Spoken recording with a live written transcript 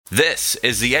This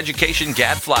is the Education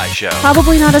Gadfly Show.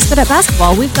 Probably not as good at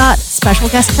basketball. We've got special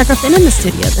guest Checker Finn in the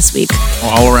studio this week.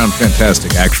 All around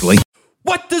fantastic, actually.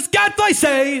 What does Gadfly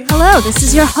say? Hello, this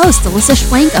is your host, Alyssa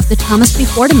Schwenk of the Thomas B.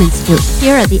 Fordham Institute,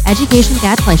 here at the Education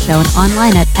Gadfly Show and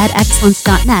online at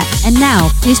edexcellence.net. And now,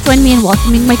 please join me in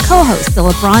welcoming my co-host, the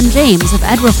LeBron James of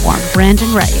Ed Reform,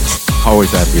 Brandon Wright.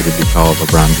 Always happy to be called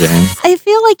LeBron James. I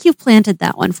feel like you planted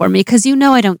that one for me because you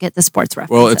know I don't get the sports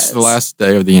references. Well, it's the last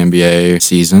day of the NBA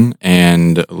season,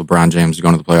 and LeBron James is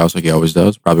going to the playoffs like he always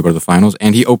does, probably go to the finals,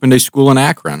 and he opened a school in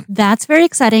Akron. That's very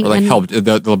exciting. Or helped.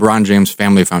 The LeBron James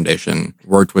Family Foundation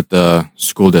worked with the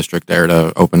school district there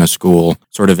to open a school,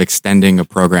 sort of extending a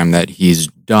program that he's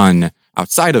done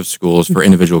outside of schools for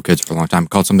individual kids for a long time,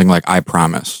 called something like I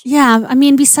Promise. Yeah, I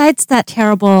mean, besides that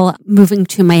terrible moving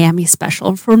to Miami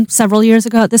special from several years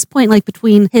ago, at this point, like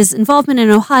between his involvement in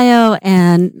Ohio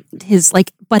and his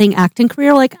budding acting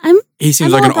career, he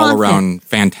seems like an all-around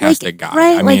fantastic guy.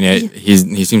 Right? I mean,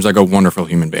 he seems like a wonderful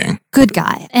human being. Good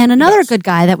guy. And another good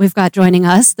guy that we've got joining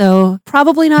us, though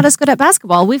probably not as good at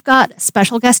basketball, we've got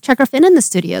special guest Checker Finn in the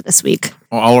studio this week.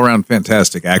 All around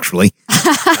fantastic, actually.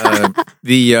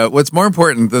 What's more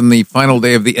important than the final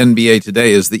day of the NBA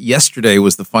today is that yesterday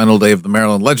was the final day of the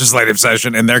Maryland legislative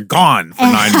session, and they're gone for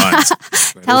 9 months.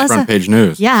 Tell us front page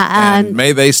news. Yeah. And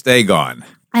may they stay gone.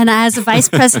 And as a vice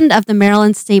president of the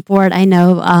Maryland State Board, I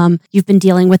know you've been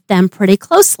dealing with them pretty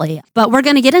closely. But we're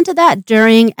going to get into that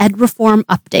during Ed Reform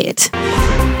Update.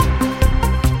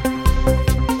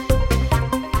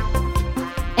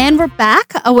 And we're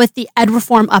back with the Ed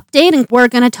Reform Update, and we're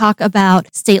going to talk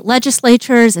about state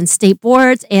legislatures and state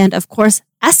boards and, of course,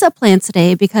 ESSA plans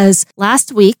today, because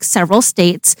last week, several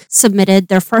states submitted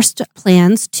their first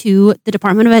plans to the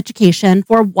Department of Education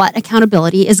for what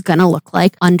accountability is going to look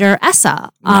like under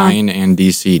ESSA. 9 and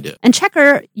DC did. And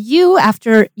Checker, you,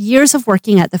 after years of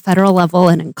working at the federal level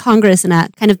and in Congress and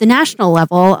at kind of the national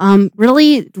level,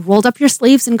 really rolled up your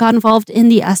sleeves and got involved in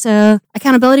the ESSA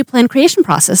accountability plan creation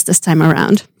process this time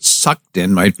around. Sucked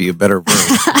in might be a better word,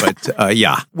 but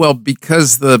yeah. Well,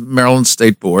 because the Maryland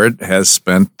State Board has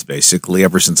spent basically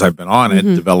ever since I've been on it,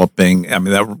 developing,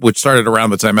 which started around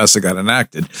the time ESSA got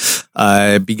enacted,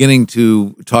 beginning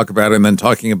to talk about it and then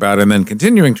talking about it and then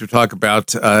continuing to talk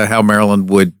about how Maryland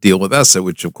would deal with ESSA,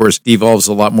 which of course devolves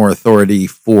a lot more authority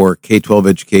for K-12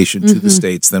 education to the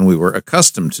states than we were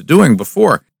accustomed to doing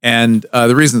before. And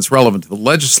the reason it's relevant to the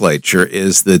legislature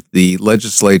is that the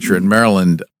legislature in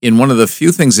Maryland, in one of the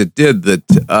few things it did that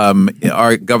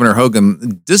our Governor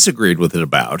Hogan disagreed with it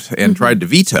about and tried to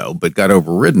veto but got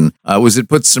overridden, was it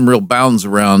put some real bounds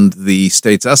around the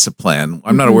state's ESSA plan.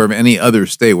 I'm not aware of any other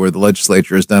state where the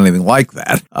legislature has done anything like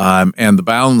that. And the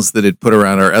bounds that it put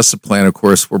around our ESSA plan, of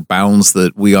course, were bounds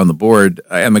that we on the board,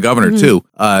 and the governor too,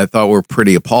 thought were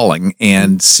pretty appalling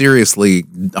and seriously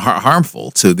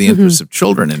harmful to the interests of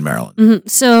children in Maryland.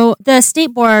 So the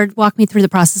state board, walk me through the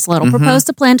process a little, proposed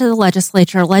a plan to the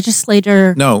legislature.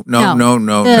 No.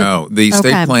 The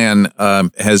state plan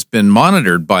has been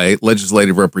monitored by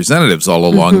legislative representatives all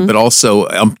along, but also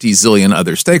umpty-zillion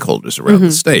other stakeholders around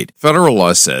the state. Federal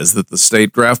law says that the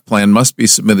state draft plan must be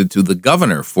submitted to the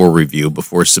governor for review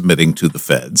before submitting to the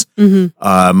feds.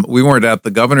 We weren't at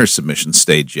the governor's submission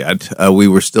stage yet. We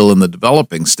were still in the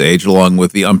developing stage along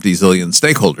with the umpty-zillion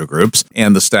stakeholder groups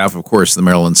and the staff, of course, the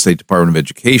Maryland State Department of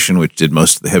Education, which did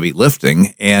most of the heavy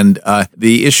lifting. And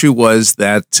the issue was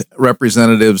that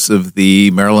representatives of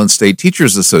the Maryland State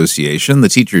Teachers Association, the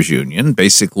teachers union,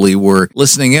 basically were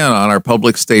listening in on our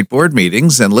public state board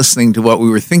meetings and listening to what we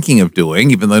were thinking of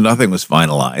doing, even though nothing was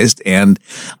finalized. And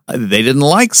they didn't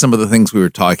like some of the things we were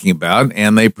talking about,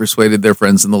 and they persuaded their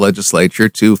friends in the legislature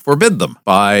to forbid them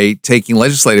by taking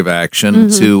legislative action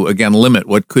to, again, limit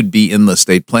what could be in the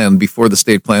state plan before the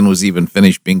state plan was even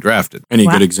finished being drafted. Any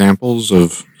good examples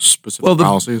of specific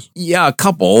policies? Yeah, a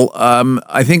couple.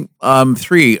 I think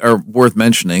 3 are worth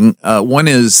mentioning. One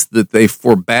is that they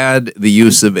forbade the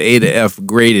use of A to F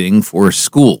grading for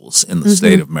schools in the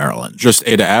state of Maryland. Just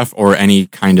A to F or any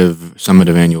kind of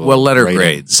summative annual? Well, letter grading?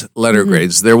 grades. Letter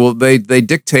grades. They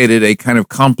dictated a kind of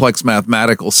complex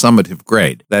mathematical summative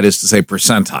grade, that is to say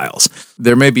percentiles.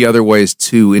 There may be other ways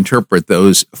to interpret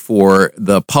those for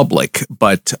the public,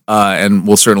 but and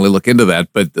we'll certainly look into that,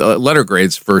 but letter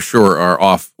grades for sure are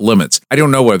off limits. I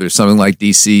don't know whether something like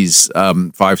DC's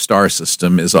 5-star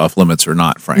system is off limits or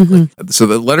not, frankly. So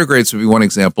the letter grades would be one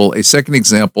example. A second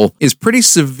example is pretty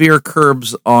severe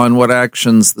curbs on what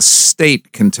actions the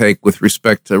state can take with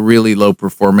respect to really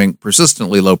low-performing,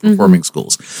 persistently low-performing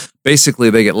schools. Basically,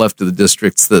 they get left to the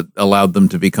districts that allowed them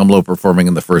to become low-performing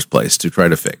in the first place to try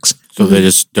to fix. So they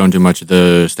just don't do much at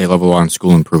the state level on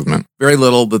school improvement. Very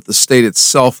little that the state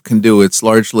itself can do. It's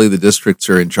largely the districts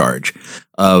are in charge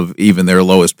of even their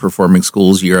lowest performing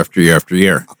schools year after year after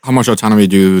year. How much autonomy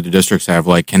do the districts have?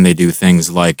 Like, can they do things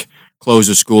like close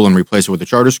a school and replace it with a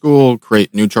charter school,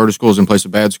 create new charter schools in place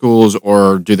of bad schools,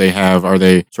 or are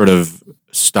they sort of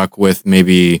stuck with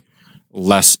maybe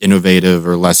less innovative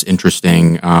or less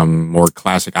interesting, more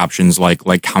classic options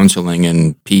like counseling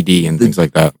and PD and things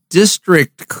like that?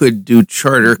 District could do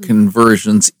charter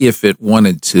conversions if it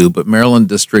wanted to, but Maryland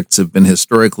districts have been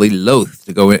historically loath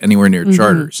to go anywhere near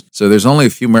charters. So there's only a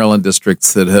few Maryland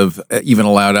districts that have even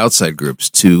allowed outside groups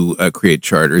to create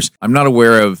charters. I'm not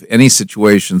aware of any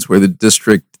situations where the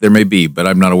district, there may be, but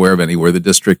I'm not aware of any where the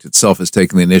district itself has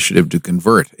taken the initiative to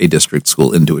convert a district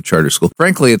school into a charter school.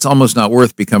 Frankly, it's almost not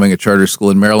worth becoming a charter school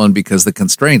in Maryland because the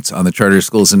constraints on the charter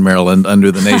schools in Maryland under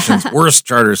the nation's worst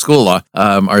charter school law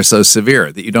are so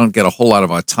severe that you don't get a whole lot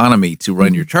of autonomy to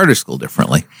run your charter school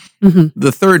differently.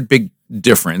 The third big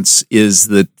difference is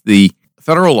that the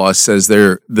federal law says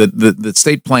that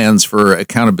state plans for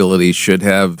accountability should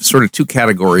have sort of two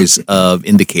categories of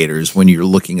indicators when you're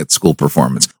looking at school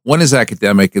performance. One is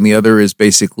academic, and the other is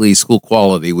basically school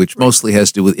quality, which mostly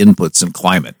has to do with inputs and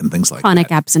climate and things like Chronic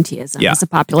that. absenteeism is a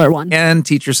popular one. And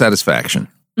teacher satisfaction.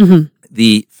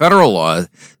 The federal law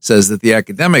says that the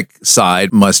academic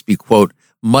side must be, quote,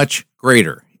 much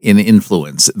greater in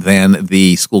influence than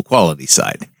the school quality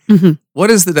side. What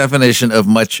is the definition of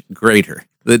much greater?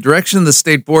 The direction the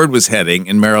state board was heading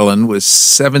in Maryland was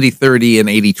 70-30 and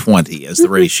 80-20 as the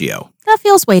ratio. That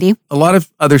feels weighty. A lot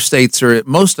of other states, or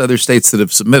most other states that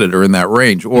have submitted, are in that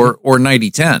range, or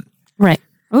 90-10. Right.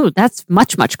 Oh, that's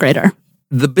much, much greater.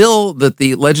 The bill that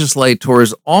the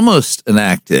legislators almost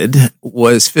enacted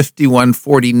was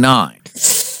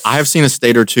 51-49. I have seen a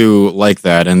state or two like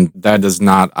that, and that does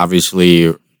not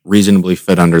obviously reasonably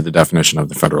fit under the definition of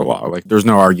the federal law. Like, there's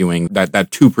no arguing that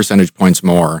 2 percentage points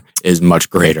more is much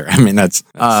greater. I mean, that's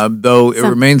though it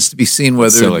remains to be seen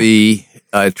whether silly.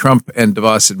 the Trump and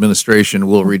DeVos administration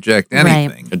will reject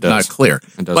anything. It does. Not clear.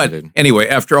 It does, but indeed. anyway,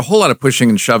 after a whole lot of pushing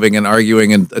and shoving and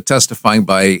arguing and testifying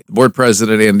by board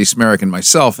president Andy Smerick and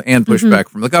myself, and pushback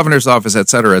from the governor's office, et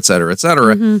cetera,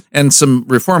 and some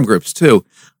reform groups too,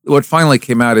 what finally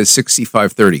came out is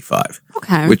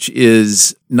 65-35, which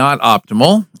is not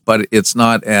optimal, but it's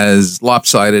not as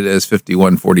lopsided as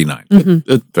 51-49.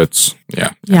 It fits.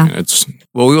 Yeah. Yeah. I mean, it's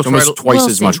Well, we will try almost to, twice We'll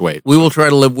as see. much weight. we will try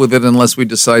to live with it unless we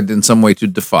decide in some way to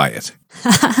defy it.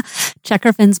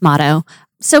 Checker Finn's motto.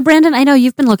 So, Brandon, I know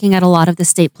you've been looking at a lot of the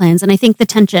state plans, and I think the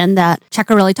tension that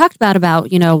Checker really talked about,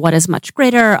 what is much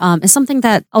greater, is something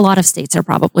that a lot of states are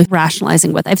probably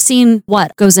rationalizing with. I've seen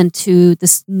what goes into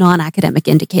this non-academic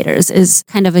indicators is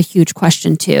kind of a huge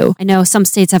question, too. I know some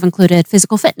states have included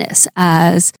physical fitness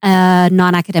as a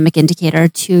non-academic indicator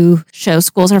to show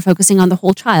schools are focusing on the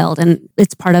whole child, and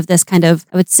it's part of this kind of,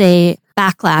 I would say,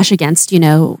 backlash against,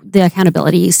 the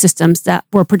accountability systems that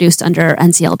were produced under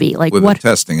NCLB. Like With a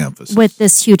testing emphasis. with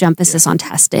this huge emphasis on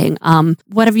testing.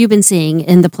 What have you been seeing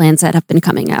in the plans that have been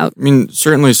coming out? I mean,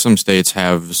 certainly some states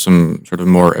have some sort of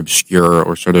more obscure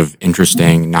or sort of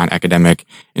interesting non-academic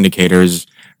indicators.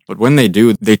 But when they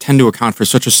do, they tend to account for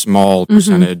such a small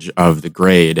percentage of the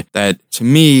grade that, to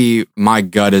me, my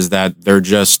gut is that they're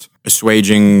just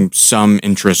assuaging some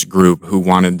interest group who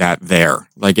wanted that there.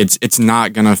 Like, it's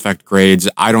not going to affect grades.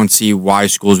 I don't see why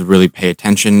schools would really pay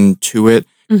attention to it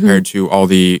compared to all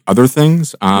the other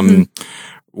things.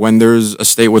 When there's a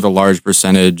state with a large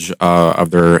percentage of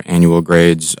their annual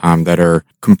grades that are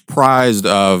comprised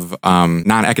of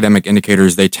non-academic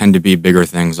indicators, they tend to be bigger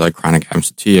things like chronic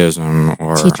absenteeism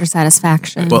or Teacher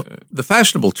satisfaction. Well, the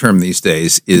fashionable term these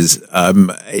days is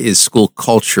school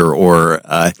culture or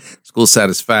school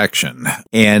satisfaction,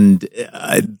 and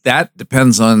that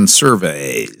depends on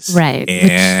surveys, Right.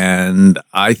 And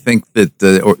I think that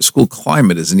the school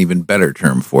climate is an even better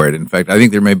term for it. In fact, I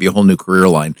think there may be a whole new career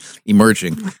line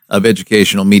emerging of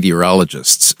educational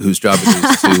meteorologists whose job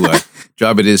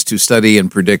it is to study and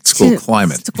predict school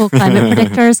climate. School climate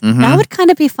predictors. That would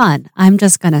kind of be fun. I'm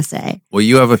just going to say. Well,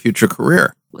 you have a future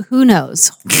career. Who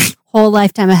knows? Whole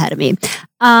lifetime ahead of me.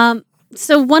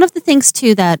 So one of the things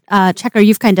too that Checker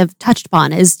you've kind of touched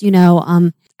upon is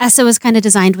ESSA was kind of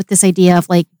designed with this idea of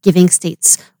like giving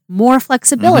states more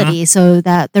flexibility so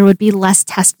that there would be less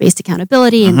test-based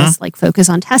accountability and this like focus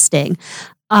on testing.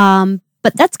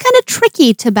 But that's kind of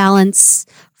tricky to balance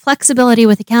flexibility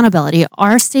with accountability.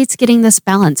 Are states getting this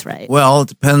balance right? Well, it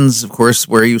depends, of course,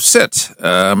 where you sit.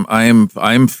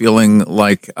 I'm feeling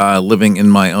like living in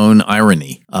my own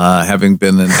irony, having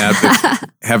been an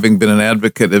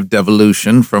advocate of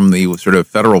devolution from the sort of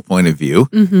federal point of view,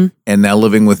 and now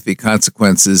living with the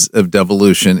consequences of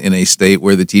devolution in a state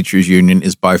where the teachers' union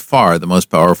is by far the most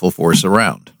powerful force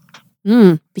around.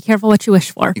 Be careful what you wish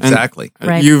for. Exactly.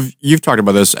 Right. You've talked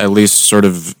about this at least sort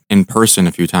of in person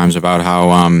a few times about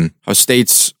how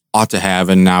states ought to have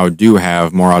and now do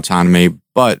have more autonomy,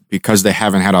 but because they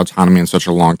haven't had autonomy in such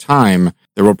a long time,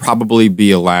 there will probably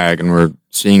be a lag, and we're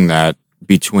seeing that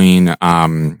between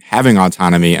having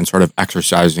autonomy and sort of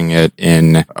exercising it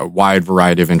in a wide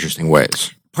variety of interesting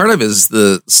ways. Part of it is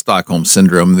the Stockholm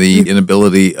syndrome, the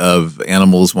inability of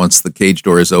animals once the cage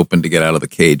door is open to get out of the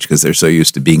cage because they're so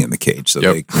used to being in the cage. So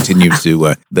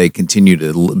they continue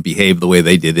to behave the way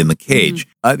they did in the cage.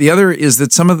 The other is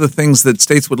that some of the things that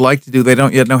states would like to do, they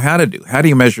don't yet know how to do. How do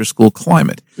you measure school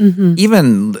climate?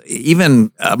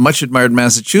 Even much admired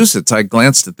Massachusetts, I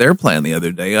glanced at their plan the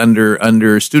other day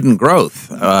under student growth.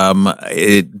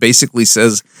 It basically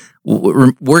says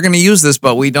we're going to use this,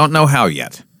 but we don't know how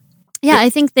yet. Yeah,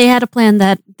 I think they had a plan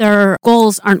that their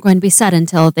goals aren't going to be set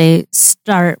until they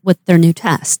start with their new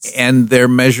tests. And their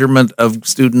measurement of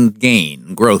student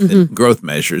gain, growth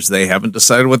measures, they haven't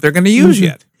decided what they're going to use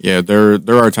yet. Yeah, there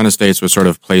are a ton of states with sort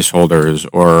of placeholders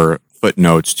or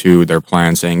footnotes to their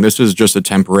plan saying this is just a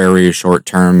temporary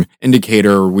short-term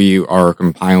indicator. We are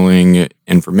compiling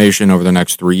information over the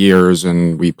next 3 years,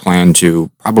 and we plan to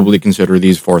probably consider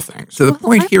these 4 things. So the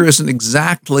point here isn't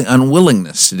exactly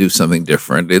unwillingness to do something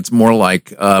different. It's more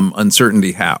like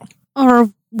uncertainty how. Or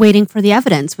waiting for the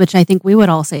evidence, which I think we would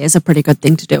all say is a pretty good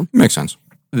thing to do. Makes sense.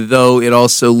 Though it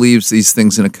also leaves these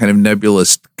things in a kind of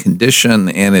nebulous condition,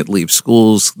 and it leaves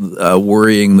schools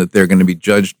worrying that they're going to be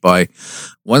judged by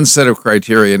one set of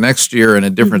criteria next year and a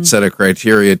different set of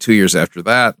criteria 2 years after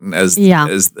that, and as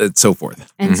so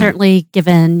forth. And certainly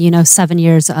given, 7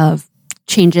 years of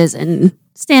changes in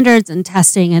standards and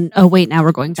testing, and oh wait, now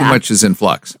we're going back. Too much is in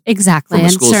flux. Exactly. From a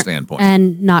school standpoint.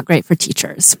 And not great for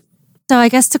teachers. So I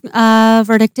guess the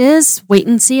verdict is wait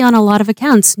and see on a lot of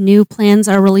accounts. New plans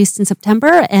are released in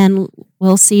September, and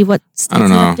we'll see what states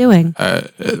end up doing.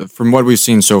 From what we've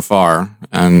seen so far,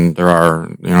 and there are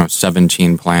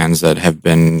 17 plans that have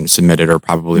been submitted or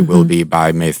probably will be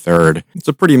by May 3rd. It's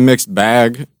a pretty mixed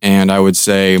bag, and I would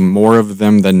say more of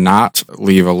them than not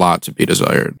leave a lot to be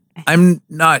desired. I'm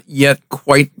not yet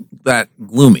quite that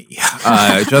gloomy.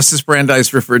 Justice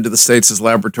Brandeis referred to the states as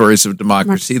laboratories of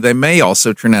democracy. They may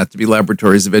also turn out to be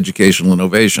laboratories of educational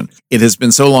innovation. It has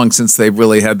been so long since they've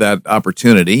really had that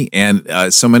opportunity,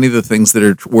 and so many of the things that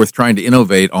are worth trying to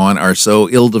innovate on are so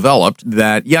ill-developed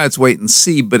that, it's wait and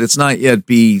see, but it's not yet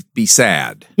be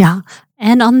sad. Yeah.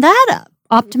 And on that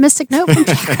optimistic note from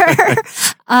Tucker.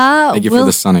 Thank you for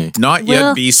the sunny. Not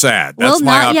yet be sad. That's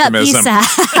my optimism.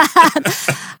 Yet be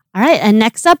sad. All right, and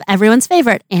next up, everyone's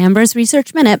favorite, Amber's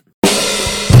Research Minute.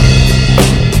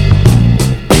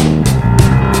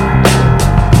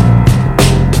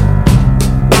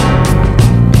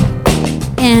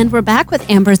 And we're back with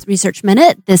Amber's Research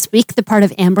Minute. This week, the part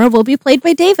of Amber will be played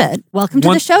by David. Welcome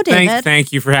to the show, David.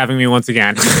 Thank you for having me once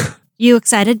again. You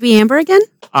excited to be Amber again?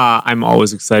 I'm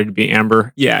always excited to be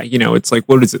Amber. Yeah, it's like,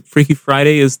 what is it? Freaky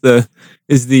Friday is the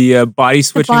body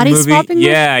switching body movie. swapping movie?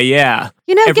 Yeah.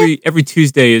 Every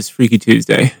Tuesday is Freaky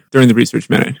Tuesday during the Research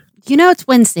Minute. It's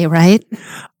Wednesday, right?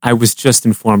 I was just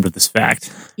informed of this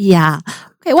fact. Yeah.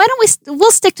 Okay, why don't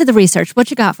we'll stick to the research. What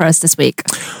you got for us this week?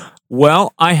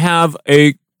 Well, I have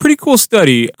a pretty cool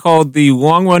study called The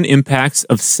Long Run Impacts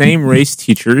of Same-Race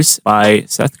Teachers by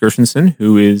Seth Gershenson,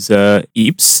 who is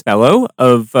EAPS Fellow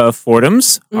of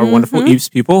Fordham's, our wonderful EAPS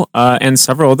people, and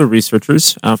several other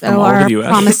researchers from all over the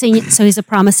U.S. So he's a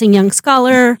promising young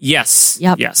scholar. Yes.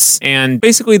 Yep. Yes. And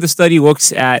basically the study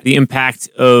looks at the impact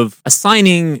of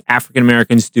assigning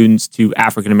African-American students to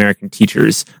African-American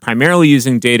teachers, primarily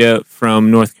using data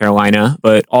from North Carolina,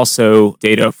 but also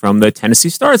data from the Tennessee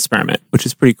STAR experiment, which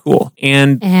is pretty cool.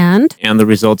 And the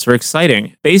results are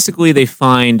exciting. Basically, they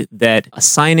find that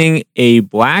assigning a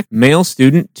black male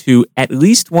student to at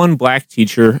least one black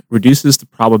teacher reduces the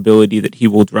probability that he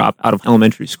will drop out of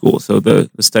elementary school. So the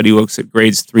study looks at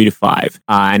grades 3 to 5,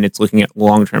 and it's looking at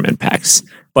long-term impacts.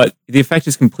 But the effect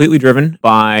is completely driven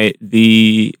by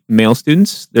the male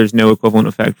students. There's no equivalent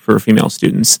effect for female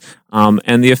students.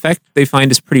 And the effect they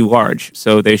find is pretty large.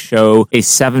 So they show a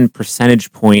 7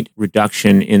 percentage point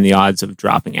reduction in the odds of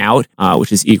dropping out,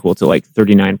 which is equal to like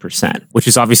 39%, which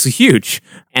is obviously huge.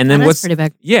 And then what's pretty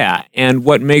big. Yeah. And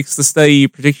what makes the study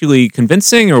particularly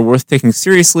convincing or worth taking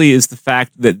seriously is the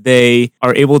fact that they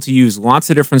are able to use lots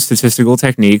of different statistical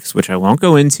techniques, which I won't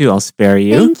go into. I'll spare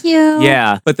you. Thank you.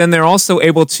 Yeah. But then they're also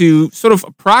able to sort of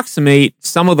approximate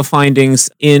some of the findings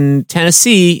in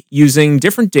Tennessee using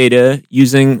different data,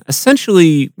 using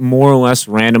essentially more or less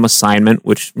random assignment,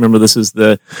 which, remember, this is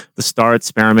the STAR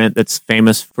experiment that's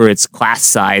famous for its class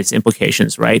size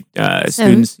implications, right?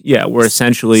 Students, were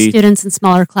essentially... Students in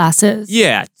smaller classes.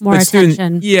 Yeah. More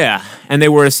attention. And they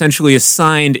were essentially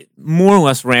assigned more or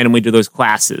less randomly to those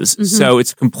classes. Mm-hmm. So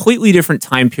it's a completely different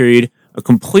time period, a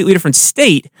completely different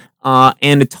state,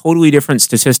 and a totally different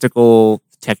statistical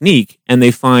technique, and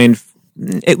they find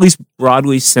at least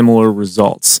broadly similar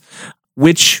results,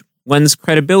 which lends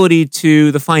credibility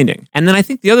to the finding. And then I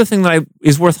think the other thing that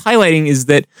is worth highlighting is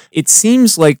that it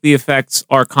seems like the effects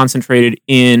are concentrated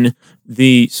in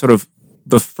the sort of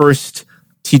the first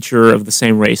teacher of the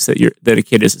same race that a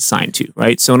kid is assigned to,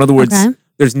 right? So in other words,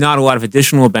 there's not a lot of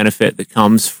additional benefit that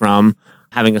comes from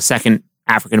having a second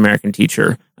African-American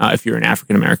teacher if you're an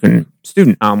African-American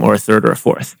student, or a third or a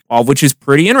fourth, all of which is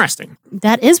pretty interesting.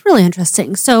 That is really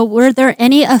interesting. So were there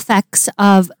any effects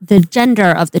of the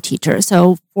gender of the teacher?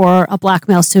 So for a black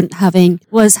male student having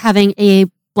a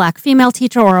black female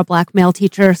teacher or a black male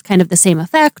teacher kind of the same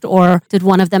effect, or did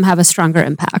one of them have a stronger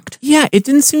impact? Yeah, it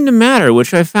didn't seem to matter,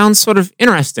 which I found sort of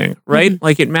interesting, right? Mm-hmm.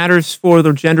 Like it matters for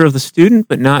the gender of the student,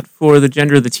 but not for the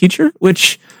gender of the teacher,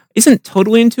 which isn't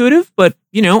totally intuitive, but,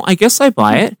 I guess I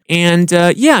buy it. And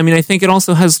I think it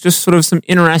also has just sort of some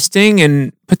interesting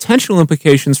and potential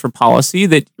implications for policy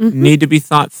that need to be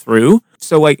thought through.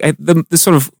 So the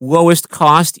sort of lowest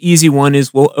cost, easy one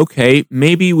is, well, okay,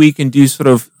 maybe we can do sort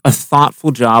of a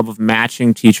thoughtful job of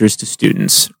matching teachers to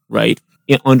students, right?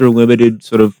 Under limited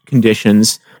sort of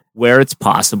conditions where it's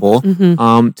possible,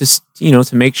 to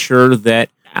make sure that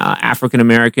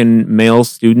African-American male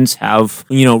students have,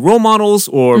 role models,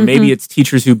 or maybe it's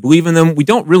teachers who believe in them. We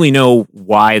don't really know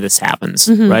why this happens,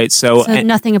 right? So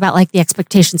nothing about like the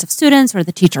expectations of students or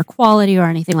the teacher quality or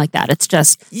anything like that. It's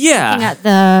just looking at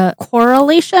the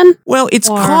correlation. Well, it's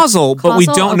causal, but we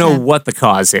don't know what the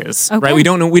cause is, right? We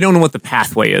don't know what the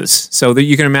pathway is. So that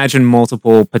you can imagine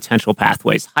multiple potential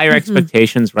pathways. Higher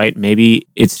expectations, right? Maybe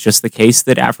it's just the case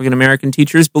that African-American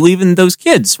teachers believe in those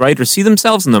kids, right? Or see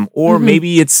themselves in them, or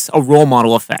maybe it's a role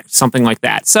model effect, something like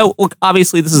that. So, look,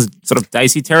 obviously this is sort of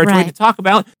dicey territory to talk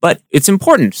about, but it's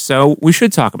important, so we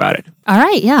should talk about it. All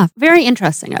right, yeah. Very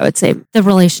interesting, I would say, the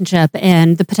relationship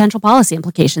and the potential policy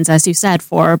implications, as you said,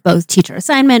 for both teacher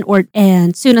assignment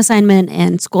and student assignment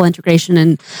and school integration,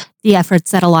 and the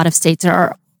efforts that a lot of states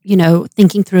are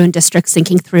thinking through, and districts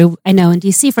thinking through. I know in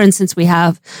DC, for instance, we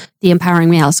have the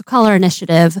Empowering Males of Color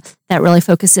initiative that really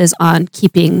focuses on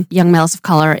keeping young males of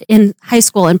color in high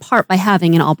school, in part by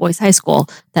having an all-boys high school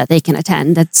that they can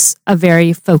attend. That's a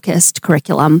very focused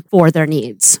curriculum for their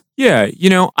needs. Yeah,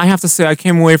 I have to say I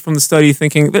came away from the study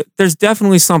thinking that there's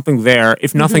definitely something there,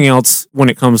 if nothing else, when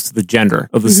it comes to the gender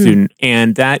of the student.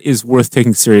 And that is worth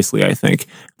taking seriously, I think.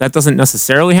 That doesn't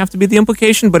necessarily have to be the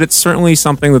implication, but it's certainly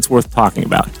something that's worth talking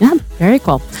about. Yeah, very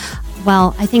cool.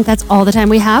 Well, I think that's all the time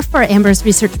we have for Amber's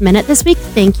Research Minute this week.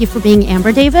 Thank you for being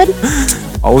Amber, David.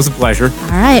 Always a pleasure.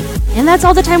 All right. And that's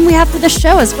all the time we have for the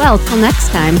show as well. Till next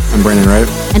time. I'm Brandon Wright.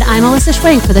 And I'm Alyssa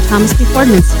Schwing for the Thomas B.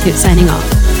 Fordham Institute, signing off.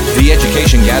 The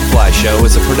Education Gadfly Show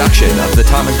is a production of the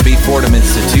Thomas B. Fordham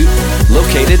Institute,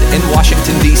 located in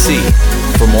Washington, D.C.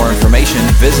 For more information,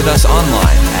 visit us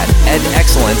online at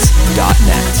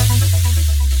edexcellence.net.